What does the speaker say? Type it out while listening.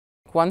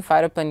One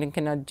phytoplankton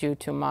cannot do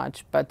too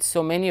much, but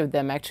so many of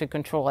them actually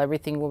control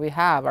everything what we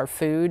have, our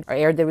food, our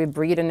air that we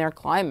breathe, and our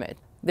climate.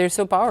 They're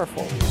so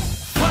powerful.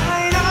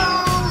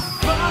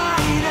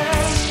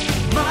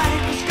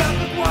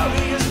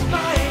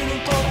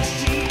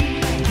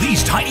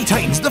 These tiny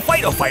titans, the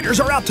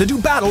phytofighters, are out to do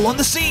battle on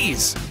the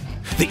seas.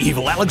 The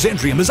evil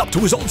Alexandrium is up to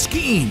his old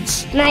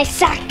schemes. My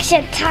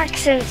suction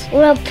toxins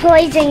will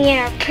poison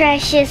your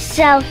precious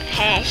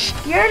shellfish.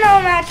 You're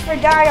no match for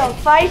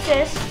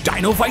Dinophysis.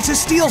 Dinophysis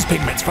steals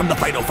pigments from the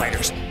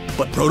phytofighters,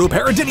 but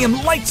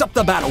Protoparadinium lights up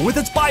the battle with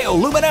its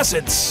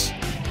bioluminescence.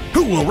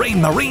 Who will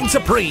reign marine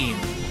supreme?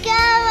 Go,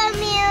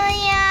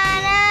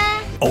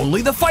 Emiliana!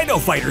 Only the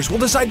phytofighters will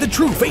decide the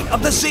true fate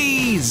of the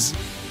seas.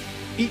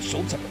 Each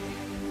sold separately.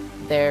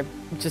 They're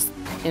just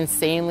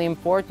insanely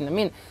important. I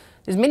mean,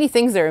 there's many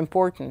things that are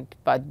important,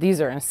 but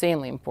these are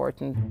insanely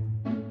important.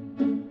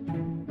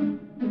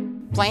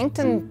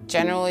 Plankton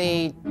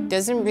generally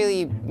doesn't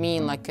really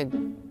mean like a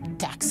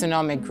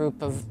taxonomic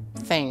group of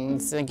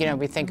things. Like, you know,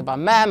 we think about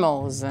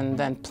mammals and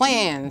then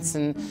plants,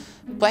 and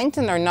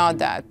plankton are not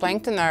that.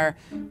 Plankton are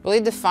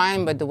really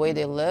defined by the way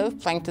they live.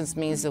 Plankton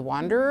means the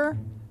wanderer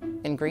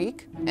in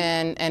Greek,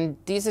 and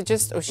these are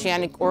just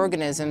oceanic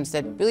organisms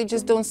that really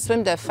just don't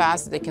swim that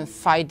fast that they can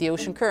fight the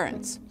ocean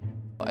currents.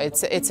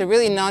 It's a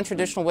really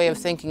non-traditional way of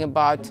thinking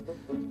about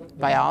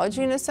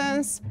biology in a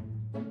sense.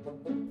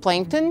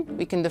 Plankton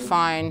we can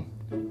define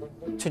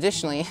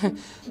traditionally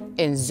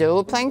in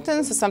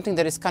zooplankton, so something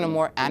that is kind of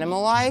more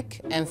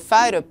animal-like, and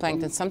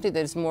phytoplankton, something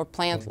that is more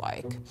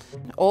plant-like.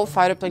 All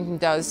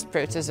phytoplankton does is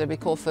process what we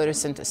call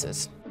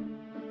photosynthesis.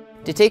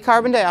 They take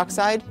carbon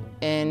dioxide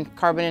and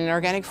carbon in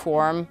organic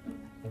form,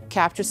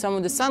 capture some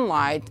of the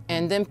sunlight,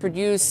 and then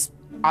produce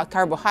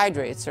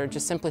carbohydrates, or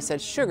just simply said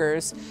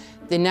sugars.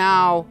 They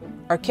now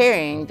are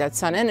carrying that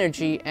sun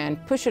energy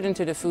and push it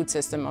into the food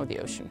system of the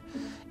ocean.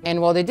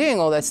 And while they're doing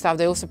all that stuff,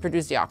 they also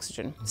produce the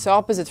oxygen. So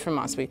opposite from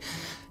us, we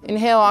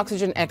inhale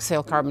oxygen,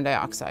 exhale carbon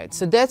dioxide.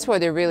 So that's why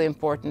they're really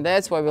important.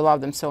 That's why we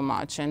love them so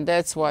much. And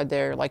that's why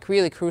they're like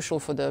really crucial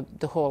for the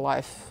whole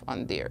life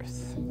on the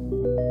earth.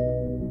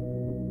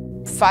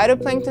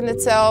 Phytoplankton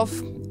itself,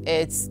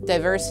 its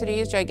diversity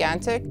is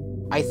gigantic.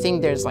 I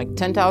think there's like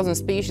 10,000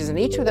 species, and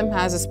each of them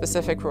has a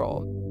specific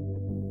role.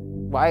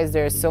 Why is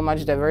there so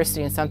much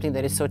diversity in something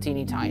that is so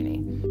teeny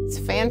tiny? It's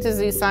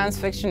fantasy, science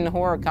fiction, and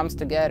horror comes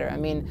together. I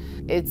mean,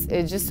 it's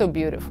just so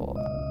beautiful.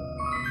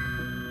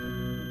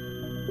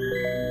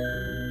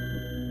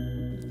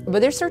 But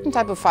there's certain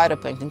type of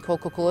phytoplankton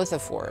called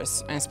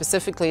coccolithophores, and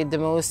specifically the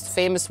most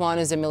famous one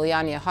is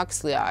Emiliania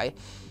huxleyi.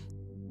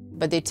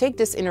 But they take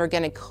this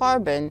inorganic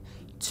carbon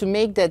to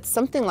make that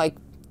something like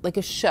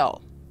a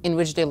shell in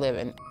which they live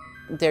in.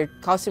 Their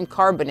calcium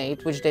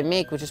carbonate, which they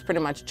make, which is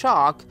pretty much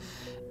chalk,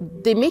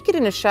 they make it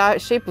in a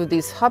shape of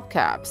these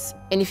hubcaps.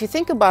 And if you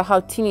think about how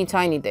teeny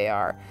tiny they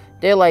are,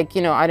 they're like,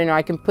 you know, I don't know,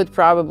 I can put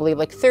probably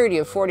like 30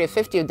 or 40 or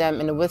 50 of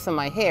them in the width of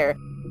my hair.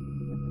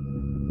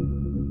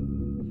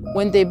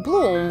 When they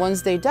bloom,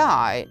 once they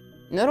die,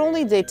 not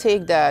only they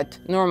take that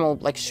normal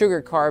like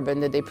sugar carbon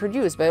that they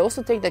produce, but they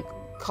also take that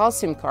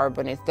calcium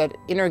carbonate, that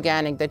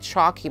inorganic, that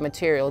chalky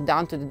material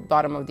down to the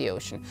bottom of the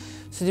ocean.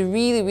 So they're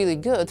really, really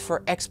good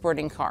for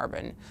exporting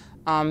carbon,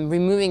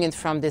 removing it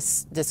from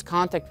this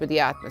contact with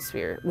the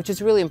atmosphere, which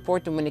is really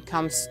important when it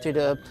comes to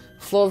the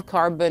flow of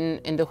carbon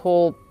in the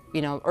whole,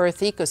 you know,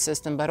 Earth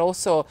ecosystem, but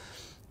also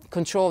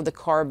control of the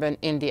carbon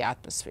in the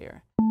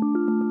atmosphere.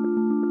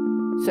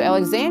 So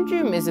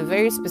Alexandrium is a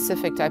very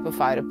specific type of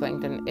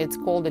phytoplankton. It's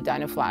called a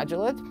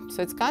dinoflagellate.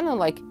 So it's kind of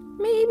like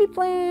maybe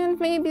plant,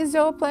 maybe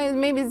zooplankton,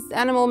 maybe it's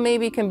animal,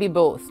 maybe it can be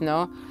both,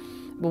 no?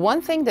 But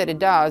one thing that it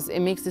does, it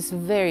makes this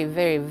very,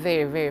 very,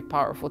 very, very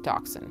powerful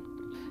toxin.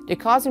 They're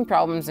causing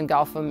problems in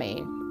Gulf of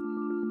Maine.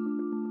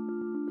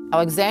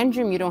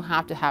 Alexandrium, you don't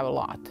have to have a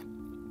lot.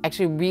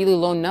 Actually, really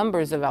low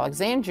numbers of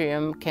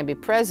Alexandrium can be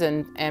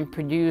present and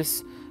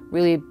produce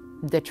really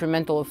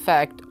detrimental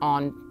effect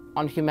on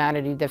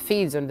humanity that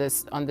feeds on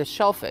this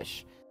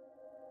shellfish.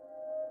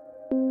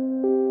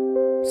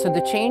 So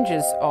the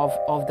changes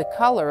of the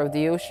color of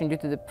the ocean due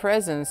to the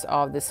presence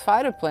of this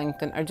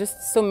phytoplankton are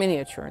just so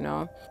miniature,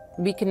 no?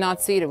 We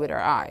cannot see it with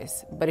our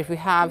eyes, but if we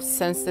have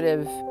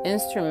sensitive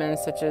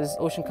instruments such as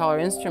ocean color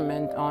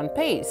instrument on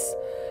PACE,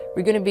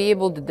 we're going to be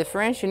able to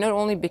differentiate, not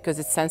only because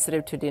it's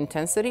sensitive to the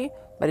intensity,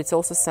 but it's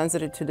also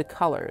sensitive to the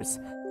colors.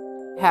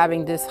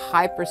 Having this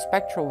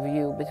hyperspectral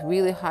view with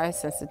really high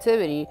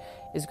sensitivity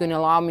is going to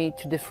allow me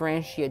to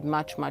differentiate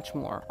much, much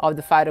more of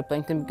the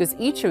phytoplankton, because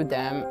each of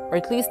them, or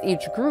at least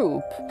each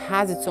group,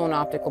 has its own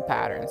optical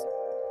patterns.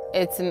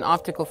 It's an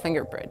optical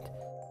fingerprint.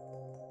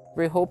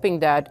 We're hoping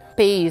that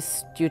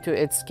PACE, due to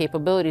its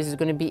capabilities, is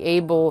going to be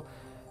able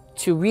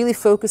to really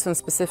focus on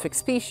specific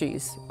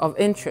species of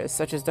interest,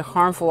 such as the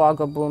harmful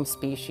algal bloom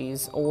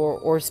species,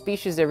 or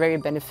species that are very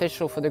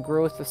beneficial for the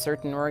growth of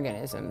certain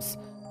organisms.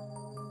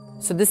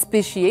 So this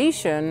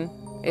speciation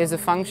is a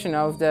function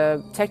of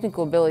the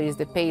technical abilities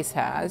that PACE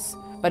has,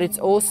 but it's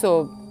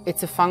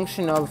a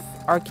function of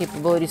our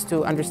capabilities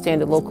to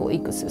understand the local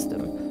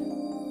ecosystem.